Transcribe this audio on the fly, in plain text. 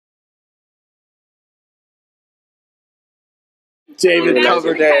David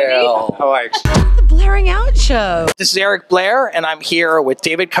Coverdale. How are you? The Blairing Out Show. This is Eric Blair, and I'm here with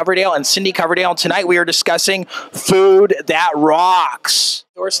David Coverdale and Cindy Coverdale. Tonight we are discussing food that rocks.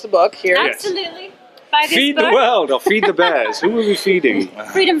 Endorse the book here. Absolutely. Buy this Feed book. the world or feed the bears. Who are we feeding?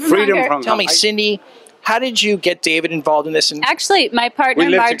 Freedom from hunger. Tell me, Cindy, how did you get David involved in this? Actually, my partner, We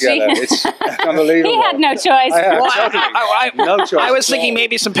live Margie, together. It's unbelievable. he had no choice. No choice. I was thinking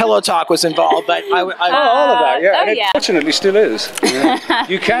maybe some pillow talk was involved, but all of that, yeah. Oh, And yeah. it fortunately still is. Yeah.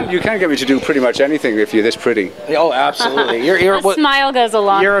 You can get me to do pretty much anything if you're this pretty. oh, absolutely. A smile goes a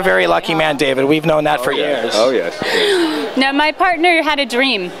long You're a way. very lucky man, David. We've known that for Yeah. years. Oh yes. No, my partner had a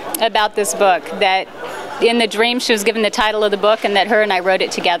dream about this book, that in the dream she was given the title of the book and that her and I wrote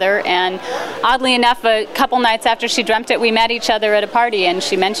it together. And oddly enough, a couple nights after she dreamt it, we met each other at a party and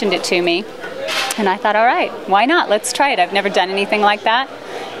she mentioned it to me. And I thought, all right, why not? Let's try it. I've never done anything like that.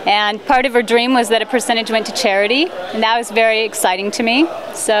 And part of her dream was that a percentage went to charity, and that was very exciting to me.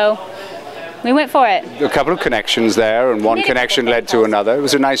 So we went for it. A couple of connections there, and one connection led to another. It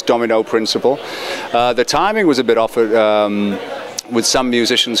was a nice domino principle. The timing was a bit off with some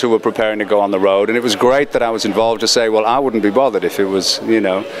musicians who were preparing to go on the road, and it was great that I was involved to say, well, I wouldn't be bothered if it was,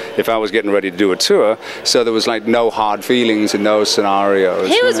 if I was getting ready to do a tour. So there was like no hard feelings in those scenarios.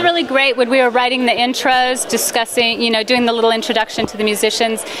 It was really great when we were writing the intros, discussing, doing the little introduction to the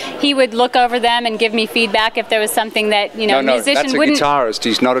musicians. He would look over them and give me feedback if there was something that, No, a musician that's a wouldn't. guitarist.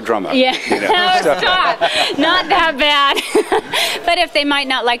 He's not a drummer. Yeah, stop. Not that bad. But if they might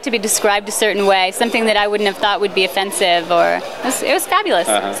not like to be described a certain way, something that I wouldn't have thought would be offensive, or it was fabulous.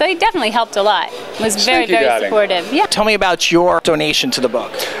 So he definitely helped a lot. Was very, very supportive. Yeah. Tell me about your donation to the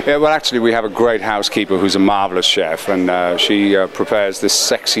book. Yeah, well, actually, we have a great housekeeper who's a marvelous chef, and she prepares this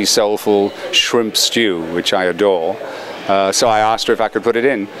sexy, soulful shrimp stew, which I adore. So I asked her if I could put it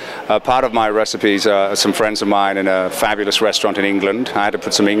in. Part of my recipes are some friends of mine in a fabulous restaurant in England. I had to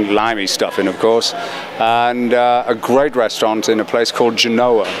put some limey stuff in, of course. And a great restaurant in a place called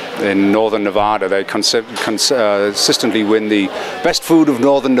Genoa in northern Nevada. They consistently win the Best Food of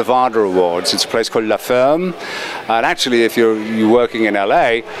Northern Nevada awards. It's a place called La Ferme. And actually, if you're working in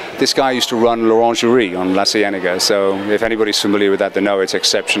LA, this guy used to run l'Orangerie on La Cienega. So if anybody's familiar with that, they know it's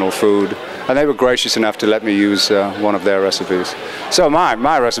exceptional food. And they were gracious enough to let me use one of their recipes. So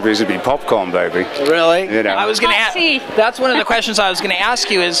my recipes would be popcorn, baby. Really? I was going to ask. That's one of the questions I was going to ask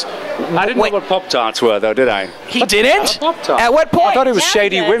you is. I didn't know what Pop-Tarts were, though, did I? He didn't? Pop-Tart. At what point? I thought it was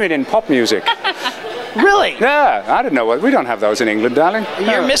shady women in pop music. Really? Yeah, I didn't know what. We don't have those in England, darling.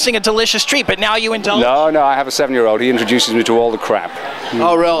 You're missing a delicious treat, but now you indulge. No, I have a 7-year-old. He introduces me to all the crap.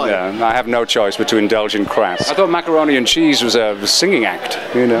 Oh, really? Yeah, I have no choice but to indulge in crap. I thought macaroni and cheese was a singing act.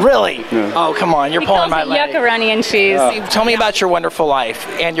 Really? Yeah. Oh, come on, you're pulling my leg. Yuccaroni and cheese. Tell me about your wonderful life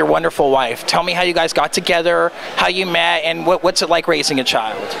and your wonderful wife. Tell me how you guys got together, how you met, and what's it like raising a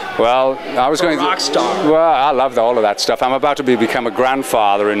child? Well, I was going rock star. Well, I love all of that stuff. I'm about to become a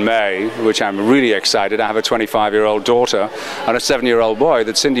grandfather in May, which I'm really excited. I have a 25-year-old daughter and a 7-year-old boy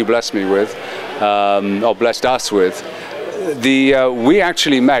that Cindy blessed me with, or blessed us with. We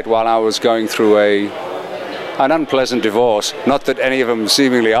actually met while I was going through an unpleasant divorce. Not that any of them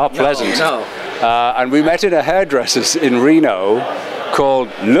seemingly are pleasant. No. And we met in a hairdresser's in Reno called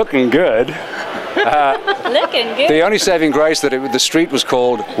Looking Good. Looking good. The only saving grace that the street was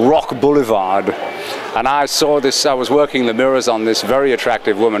called Rock Boulevard. And I saw this, I was working the mirrors on this very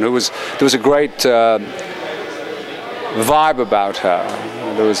attractive woman there was a great vibe about her.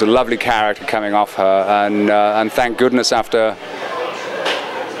 There was a lovely character coming off her, and thank goodness after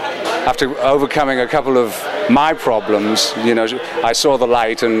overcoming a couple of my problems, I saw the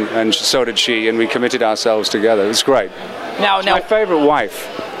light, and so did she, and we committed ourselves together. It was great. Now, my favorite wife.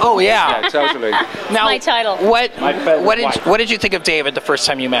 Oh yeah. Yeah, totally. Now, my title. What did you think of David the first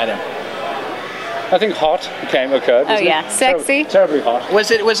time you met him? I think hot occurred. Oh yeah, sexy. Terribly hot. Was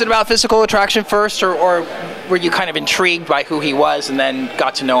it about physical attraction first, or were you kind of intrigued by who he was and then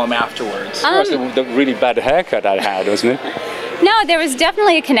got to know him afterwards? It was the really bad haircut I had, wasn't it? No, there was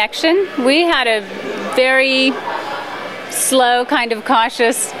definitely a connection. We had a very slow, kind of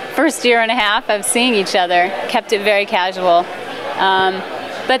cautious first year and a half of seeing each other. Kept it very casual.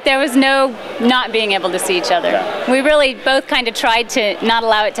 But there was no not being able to see each other. Yeah. We really both kind of tried to not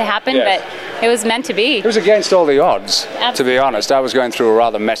allow it to happen, but it was meant to be. It was against all the odds, Absolutely. To be honest. I was going through a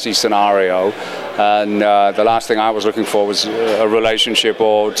rather messy scenario, and the last thing I was looking for was a relationship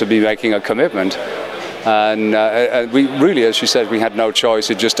or to be making a commitment. And we really, as she said, we had no choice.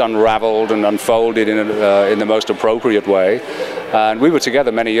 It just unraveled and unfolded in the most appropriate way. And we were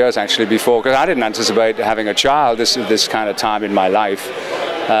together many years actually before, because I didn't anticipate having a child this kind of time in my life.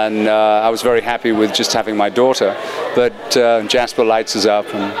 And I was very happy with just having my daughter. But Jasper lights us up,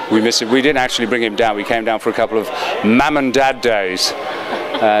 and we miss him. We didn't actually bring him down. We came down for a couple of Mum and Dad days,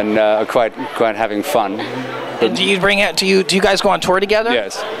 and quite having fun. And do you guys go on tour together?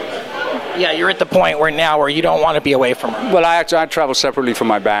 Yes. Yeah, you're at the point where you don't want to be away from her. Well, I travel separately from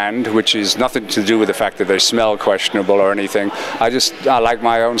my band, which is nothing to do with the fact that they smell questionable or anything. I like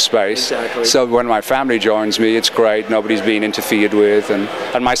my own space. Exactly. So when my family joins me, it's great. Nobody's being interfered with, and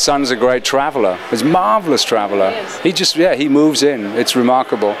my son's a great traveler. He's a marvelous traveler. He moves in. It's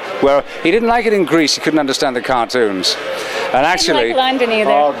remarkable. Where he didn't like it in Greece, he couldn't understand the cartoons. And actually, he didn't like London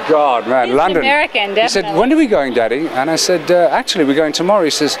either. Oh God, man, He's London. American, definitely. He said, "When are we going, Daddy?" And I said, "Actually, we're going tomorrow." He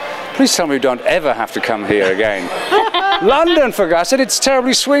says, "Please tell me we don't ever have to come here again." London, for God! I said, "It's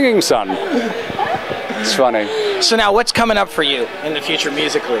terribly swinging, son." It's funny. So now, what's coming up for you in the future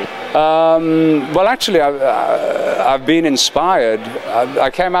musically? Well, actually, I've been inspired. I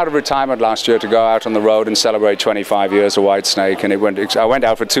came out of retirement last year to go out on the road and celebrate 25 years of Whitesnake, and I went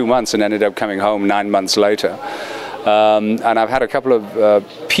out for 2 months and ended up coming home 9 months later. And I've had a couple of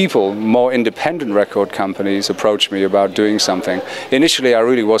people, more independent record companies, approach me about doing something. Initially, I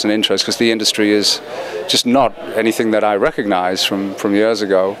really wasn't interested because the industry is just not anything that I recognize from years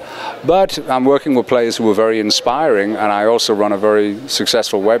ago. But I'm working with players who are very inspiring, and I also run a very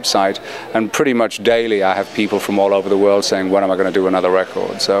successful website. And pretty much daily, I have people from all over the world saying, "When am I going to do another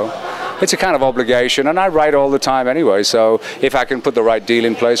record?" So it's a kind of obligation, and I write all the time anyway. So if I can put the right deal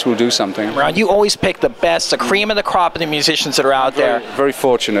in place, we'll do something. Ron, you always pick the best, the cream of the crop of the musicians that are out there. Very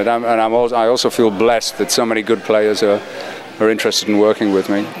fortunate, I also feel blessed that so many good players are interested in working with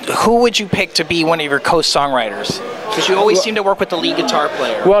me. Who would you pick to be one of your co-songwriters? Because you always seem to work with the lead guitar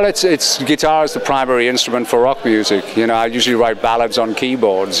player. Well, it's guitar is the primary instrument for rock music. You know, I usually write ballads on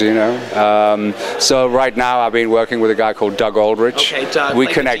keyboards. You know, so right now I've been working with a guy called Doug Aldrich. Okay, Doug. We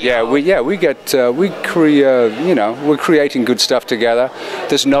connect. We're creating good stuff together.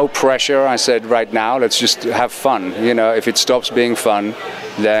 There's no pressure. I said right now, let's just have fun. You know, if it stops being fun,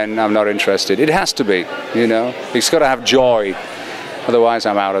 then I'm not interested. It has to be. You know, it's got to have joy. Otherwise,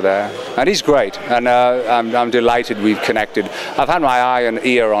 I'm out of there. And he's great, and I'm delighted we've connected. I've had my eye and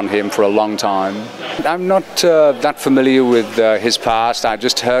ear on him for a long time. I'm not that familiar with his past. I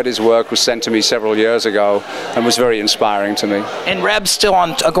just heard his work was sent to me several years ago and was very inspiring to me. And Reb's still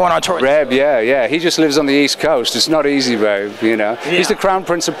going on tour? Reb, yeah. He just lives on the East Coast. It's not easy, babe, you know. Yeah. He's the Crown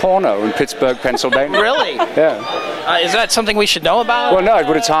Prince of Porno in Pittsburgh, Pennsylvania. Really? Yeah. Is that something we should know about? Well, no,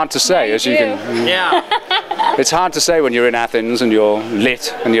 but it's hard to say, as you can... Yeah. It's hard to say when you're in Athens and you're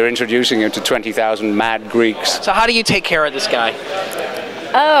lit and you're introducing him to 20,000 mad Greeks. So how do you take care of this guy?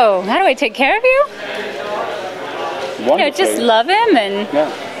 Oh, how do I take care of you? Wonderfully. You know, just love him and...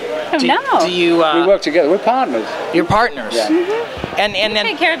 Yeah. I don't know. Do you... we work together. We're partners. You're partners? Yeah. Mm-hmm. And we then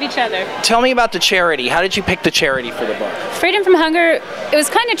take care of each other. Tell me about the charity. How did you pick the charity for the book? Freedom from Hunger, it was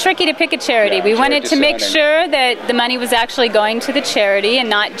kind of tricky to pick a charity. Yeah, we wanted to make discerning. sure that the money was actually going to the charity and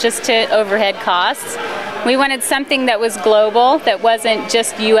not just to overhead costs. We wanted something that was global, that wasn't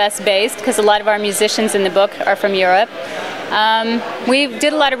just US based, because a lot of our musicians in the book are from Europe. We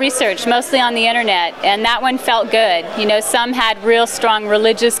did a lot of research, mostly on the internet, and that one felt good. You know, some had real strong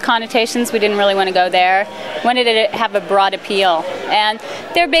religious connotations. We didn't really want to go there. Wanted it to have a broad appeal. And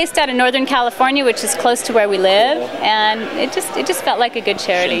they're based out of Northern California, which is close to where we live, and it just felt like a good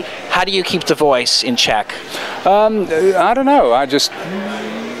charity. How do you keep the voice in check? I don't know.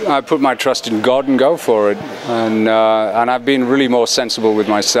 I put my trust in God and go for it. And I've been really more sensible with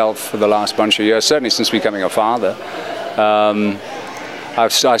myself for the last bunch of years, certainly since becoming a father. I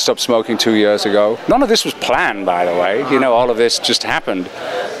stopped smoking 2 years ago. None of this was planned, by the way. You know, all of this just happened.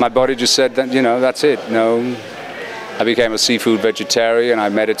 My body just said that, you know, that's it. No, I became a seafood vegetarian. I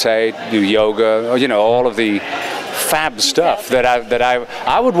meditate, do yoga, you know, all of the fab stuff that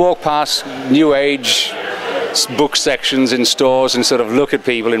I would walk past New Age book sections in stores and sort of look at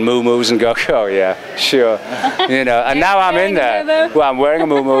people in muumuus and go, oh yeah, sure, you know. And now I'm in there. Well, I'm wearing a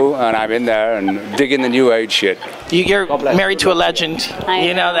muumuu and I'm in there and digging the New Age shit. You're married to a legend.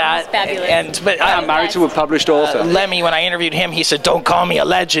 You know that. It's fabulous. But I'm married to a published author. Lemmy, when I interviewed him, he said, "Don't call me a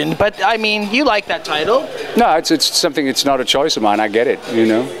legend." But I mean, you like that title? No, it's something. It's not a choice of mine. I get it. You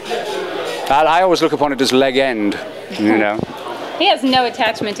know. I always look upon it as leg end. You know. He has no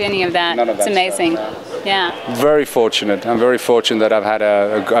attachment to any of that. None of that it's amazing. Stuff, no. Yeah. Very fortunate. I'm very fortunate that I've had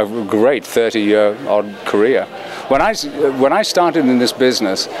a great 30-year-odd career. When I started in this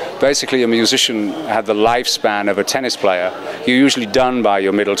business, basically a musician had the lifespan of a tennis player. You're usually done by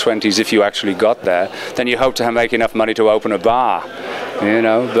your middle 20s if you actually got there. Then you hope to make enough money to open a bar, you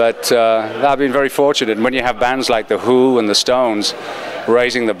know. But I've been very fortunate. And when you have bands like The Who and The Stones,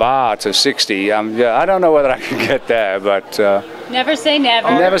 raising the bar to 60. Yeah, I don't know whether I can get there, but Never say never.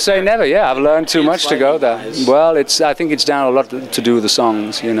 never say never. Yeah, I've learned too much to go there. Well, I think it's down a lot to do with the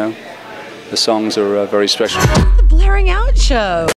songs. You know, the songs are very special. The Blairing Out Show.